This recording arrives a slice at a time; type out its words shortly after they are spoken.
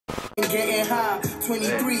Getting high,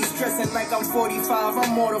 23, stressing like I'm 45. I'm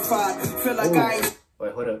mortified. Feel like I ain't.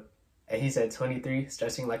 Wait, hold up. And he said 23,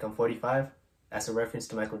 stressing like I'm 45. That's a reference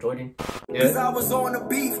to Michael Jordan. Yeah. Cause I was on a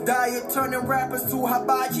beef diet, turning rappers to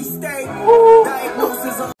hibachi steak.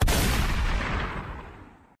 Diagnosis of.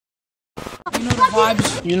 You know the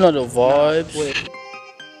vibes. You know the vibes. Wait.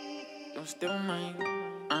 Don't step on my,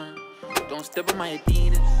 don't step on my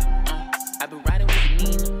Adidas. I've been riding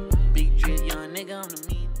with Nina. Big drip, young nigga, I'm the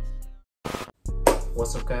meanest.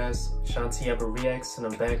 What's up, guys? Shanti Reacts, and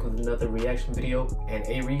I'm back with another reaction video. And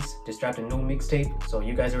A-Reece just dropped a new mixtape, so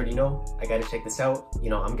you guys already know I gotta check this out. You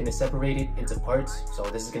know, I'm gonna separate it into parts, so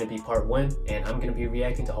this is gonna be part 1, and I'm gonna be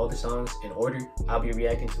reacting to all the songs in order. I'll be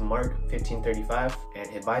reacting to Mark 1535 and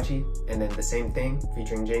Hibachi, and then the same thing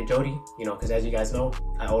featuring JODY. You know, because as you guys know,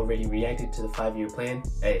 I already reacted to the 5-year plan.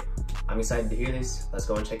 Hey, I'm excited to hear this. Let's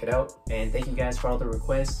go and check it out. And thank you guys for all the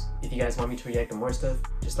requests. If you guys want me to react to more stuff,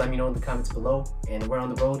 just let me know in the comments below. And we're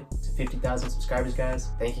on the road to 50,000 subscribers, guys.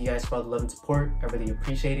 Thank you guys for all the love and support. I really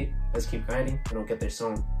appreciate it. Let's keep grinding and we'll get there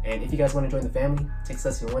soon. And if you guys want to join the family, it takes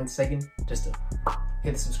less than 1 second just to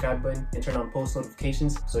hit the subscribe button and turn on post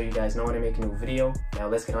notifications so you guys know when I make a new video. Now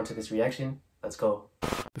let's get on to this reaction. Let's go.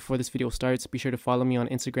 Before this video starts, be sure to follow me on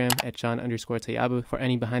Instagram at John_Tayaba for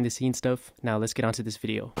any behind the scenes stuff. Now let's get on to this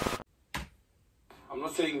video. I'm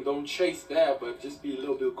not saying don't chase that, but just be a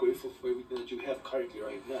little bit grateful for everything that you have currently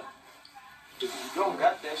right now. If you don't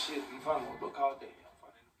got that shit, you find a book out there.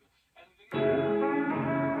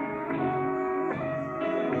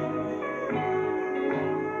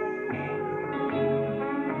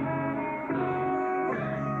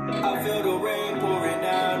 I feel the rain pouring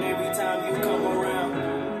down every time you come around.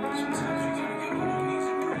 Sometimes you gotta get on your knees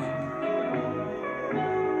and pray.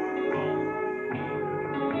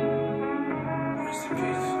 Rest in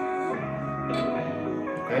peace.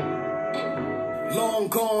 Okay. Long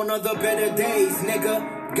gone are the better days,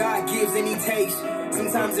 nigga. God gives and he takes.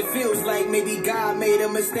 Sometimes it feels like maybe God made a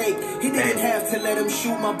mistake. He didn't have to let him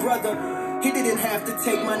shoot my brother. He didn't have to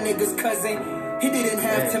take my nigga's cousin. He didn't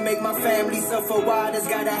have to make my family suffer. Why that's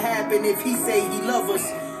gotta happen if he say he love us?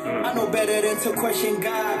 I know better than to question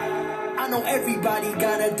God. I know everybody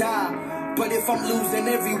gotta die. But if I'm losing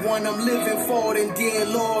everyone I'm living for, then dear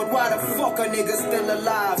Lord, why the fuck a nigga still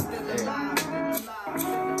alive?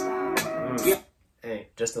 Hey,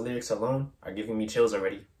 just the lyrics alone are giving me chills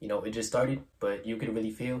already. You know, it just started, but you could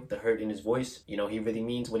really feel the hurt in his voice. You know, he really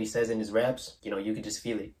means what he says in his raps. You know, you could just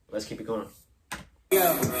feel it. Let's keep it going.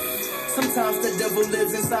 Yeah. Sometimes the devil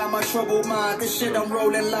lives inside my troubled mind. This shit I'm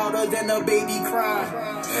rolling louder than a baby crying.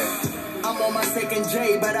 I'm on my second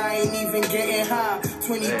J, but I ain't even getting high.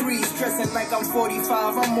 23, stressing like I'm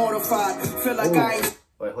 45. I'm mortified. Feel like I ain't.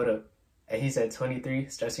 Wait, hold up. And he said 23,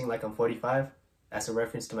 stressing like I'm 45. That's a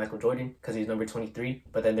reference to Michael Jordan because he's number 23.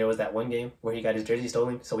 But then there was that one game where he got his jersey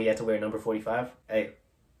stolen, so he had to wear number 45. Hey,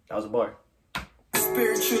 that was a bar.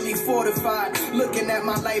 Spiritually fortified, looking at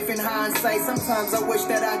my life in hindsight. Sometimes I wish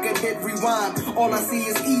that I could hit rewind. All I see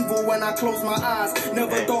is evil when I close my eyes.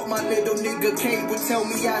 Never thought my little nigga K would tell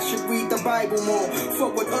me I should read the Bible more.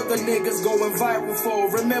 Fuck what other niggas going viral for.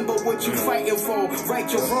 Remember what you fighting for. Right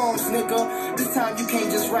your wrongs, nigga. This time you can't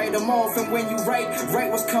just write them off. And when you write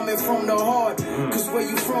what's coming from the heart. Cause where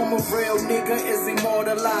you from, a real nigga is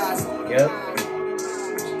immortalized. Yep.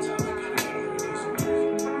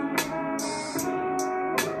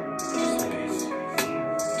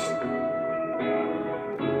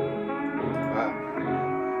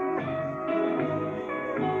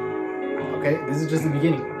 Okay, this is just the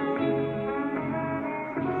beginning.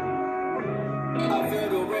 I feel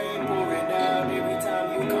the rain pouring down every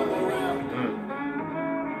time you come around.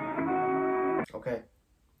 Okay,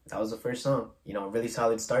 that was the first song. You know, a really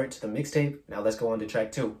solid start to the mixtape. Now let's go on to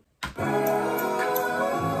track 2. Okay.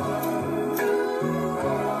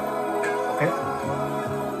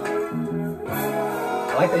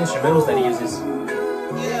 I like the instrumentals that he uses.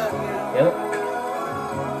 Yeah. Yep.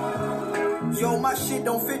 Yo, my shit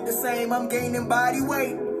don't fit the same, I'm gaining body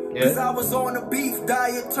weight. Cause I was on a beef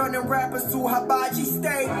diet, turning rappers to hibachi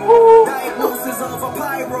steak. Diagnosis of a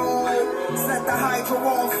pyro. Set the hydro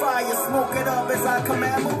on fire, smoke it up as I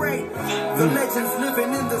commemorate. The legends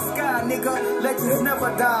living in the sky, nigga. Legends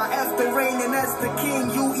never die. After raining as the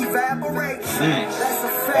king, you evaporate. That's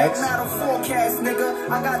a fact, not a forecast, nigga.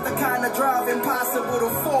 I got the kind of drive impossible to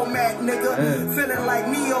format, nigga. Feeling like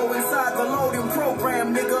Neo inside the loading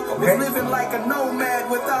program, nigga. Was living like a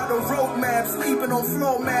nomad without a roadmap, sleeping on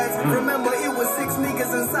floor mats. Remember, it was 6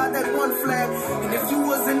 niggas inside that one flat. And if you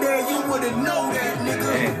wasn't there, you wouldn't know that,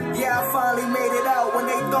 nigga. Yeah, I finally made it out when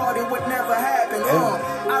they thought it would never happen.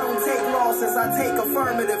 I don't take losses, I take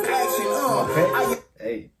affirmative action.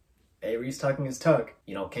 Hey, A-Reece talking his talk.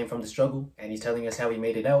 You know, came from the struggle, and he's telling us how he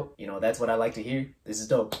made it out. You know, that's what I like to hear. This is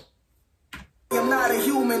dope. I'm not a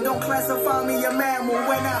human, don't classify me a mammal.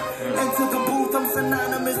 When I enter the booth, I'm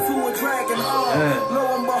synonymous to a dragon.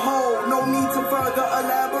 Lo and behold, no need to further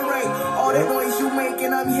elaborate. All the noise you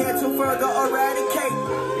making, I'm here to further eradicate.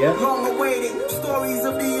 Long awaited, stories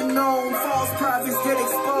of the unknown. False prophets get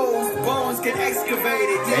exposed, bones get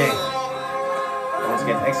excavated. Bones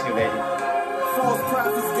get excavated. False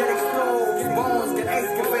prophets get exposed, bones get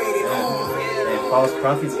excavated. And false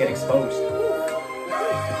prophets get exposed.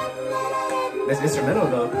 That's instrumental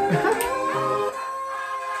though.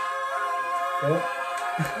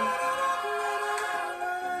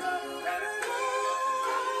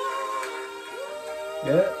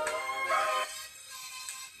 Yeah.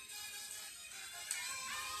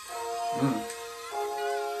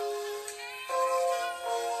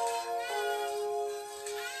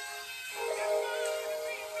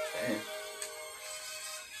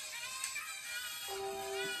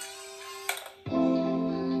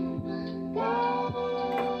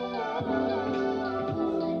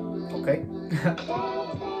 Okay.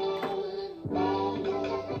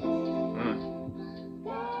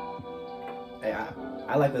 Hey,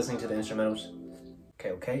 I like listening to the instrumentals.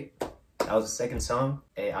 Okay. That was the second song.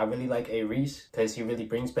 Hey, I really like A-Reece because he really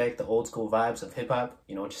brings back the old school vibes of hip hop.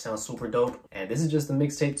 You know, it just sounds super dope. And this is just a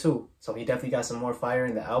mixtape too. So he definitely got some more fire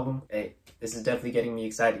in the album. Hey, this is definitely getting me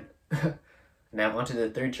excited. Now onto the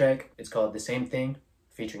third track. It's called The Same Thing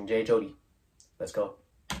featuring JODY. Let's go.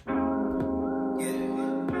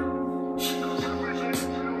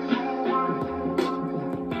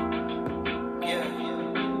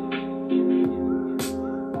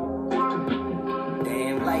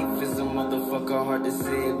 Hard to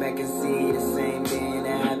sit back and see the same thing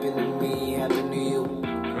that happened to me happen to you.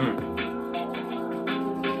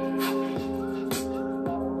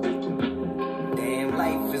 Damn,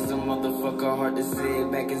 life is a motherfucker. Hard to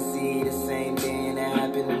sit back and see the same thing that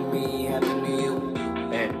happened to me happen to you.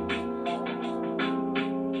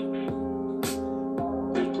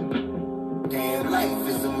 Damn, life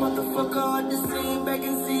is a motherfucker. Hard to sit back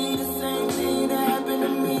and see the same thing that happened to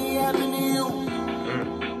me happen to you.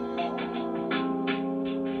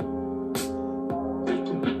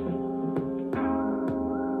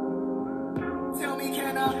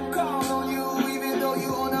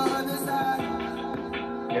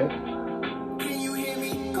 Can you hear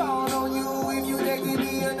me? Call on you if you let give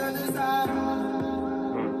me another sign.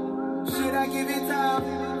 Should I give it time?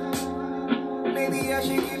 Maybe I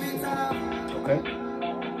should give it time. Okay.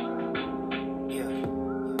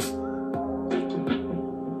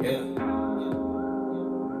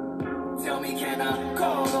 Tell me, can I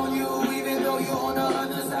call on you even though you're on the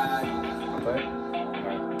other side? Okay.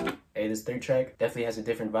 Alright. Hey, this third track definitely has a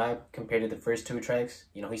different vibe compared to the first two tracks.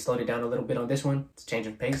 You know, he slowed it down a little bit on this one. It's a change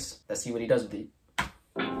of pace. Let's see what he does with it.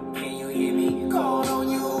 Can you hear me? Call on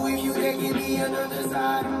you if you can give me another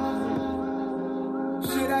side.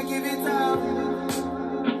 Should I give it time?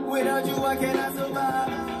 Without you, I cannot survive.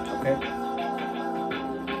 Okay.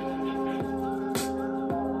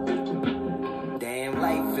 Damn,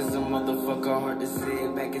 life is a motherfucker. Hard to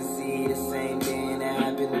sit back and see the same thing that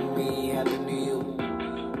happened to me happen to you.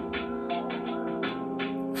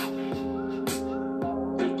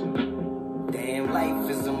 Life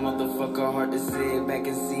is a motherfucker. Hard to sit back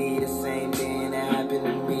and see the same thing that happened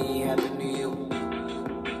to me happen to you.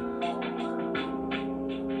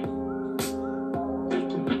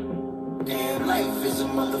 Damn, life is a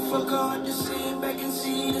motherfucker. Hard to sit back and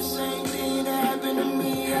see the same thing that happened to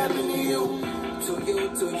me happen to you. To you,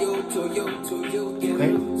 to you, to you, to you,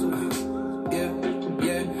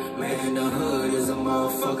 yeah. Man, the hood is a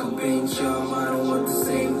motherfucker being charmed. I don't want the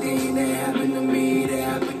same thing that happened to me that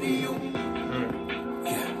happened to you.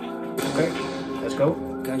 Okay, let's go.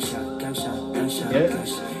 Gunshot, gunshot,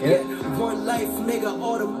 Yeah. One life, nigga,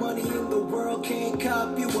 all the money in the world can't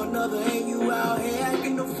cop you another, and you out here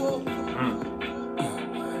acting the fool.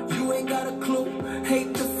 You ain't got a clue.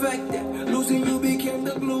 Hate the fact that losing you became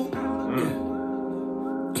the glue.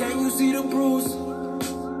 Can you see the bruise?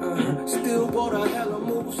 Still water, hella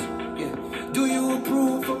moves. Do you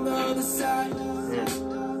approve from the other side?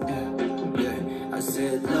 I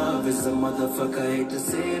said love is a motherfucker. Hate to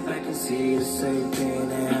sit back and see the same thing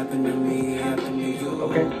that happened to me happen to you.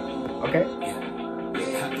 Okay.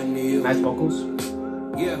 Happen to you. Nice vocals.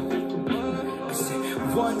 I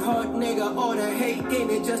said one heart, nigga. All the hate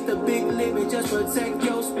ain't it just a big limit. Just protect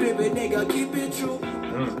your spirit, nigga. Keep it true.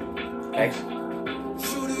 Thanks.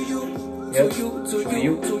 True to you. Yep. To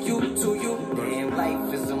you. Damn,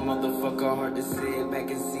 life is a motherfucker. Hard to sit back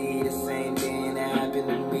and see the same thing that happened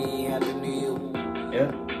to me happen to you.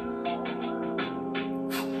 Yeah.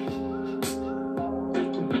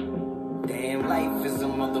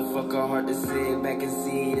 motherfucker hard to sit back and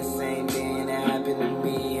see the same thing that happened to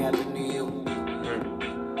me, happened to you.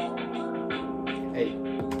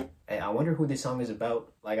 Hey, I wonder who this song is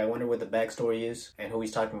about. Like, I wonder what the backstory is and who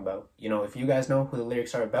he's talking about. You know, if you guys know who the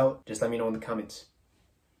lyrics are about, just let me know in the comments.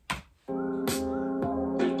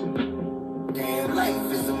 Damn,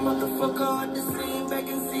 life is a motherfucker hard to sit back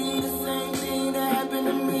and see the same thing that happened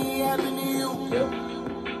to me, happened to you. Yep.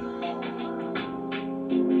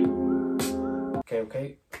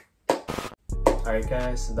 Okay. Alright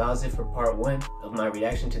guys, so that was it for part 1 of my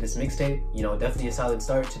reaction to this mixtape. You know, definitely a solid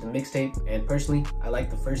start to the mixtape, and personally, I like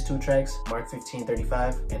the first 2 tracks, Mark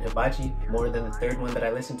 1535 and Hibachi, more than the third one that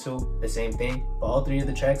I listened to, the same thing. But all 3 of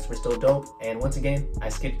the tracks were still dope, and once again, I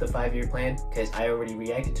skipped the 5-year plan because I already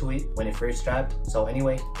reacted to it when it first dropped. So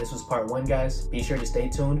anyway, this was part 1 guys. Be sure to stay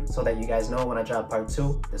tuned so that you guys know when I drop part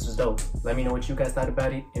 2. This was dope. Let me know what you guys thought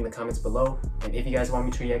about it in the comments below, and if you guys want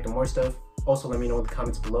me to react to more stuff, also let me know in the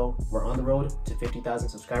comments below. We're on the road to 50,000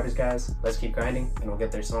 subscribers guys. Let's keep grinding and we'll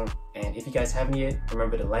get there soon. And if you guys haven't yet,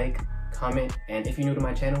 remember to like, comment, and if you're new to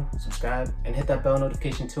my channel, subscribe and hit that bell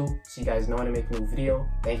notification too so you guys know when I make a new video.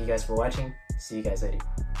 Thank you guys for watching. See you guys later.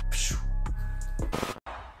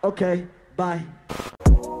 Okay, bye.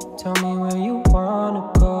 Tell me where you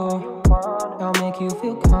wanna go. I'll make you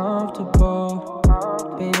feel comfortable.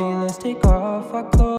 Baby, let's take off our clothes.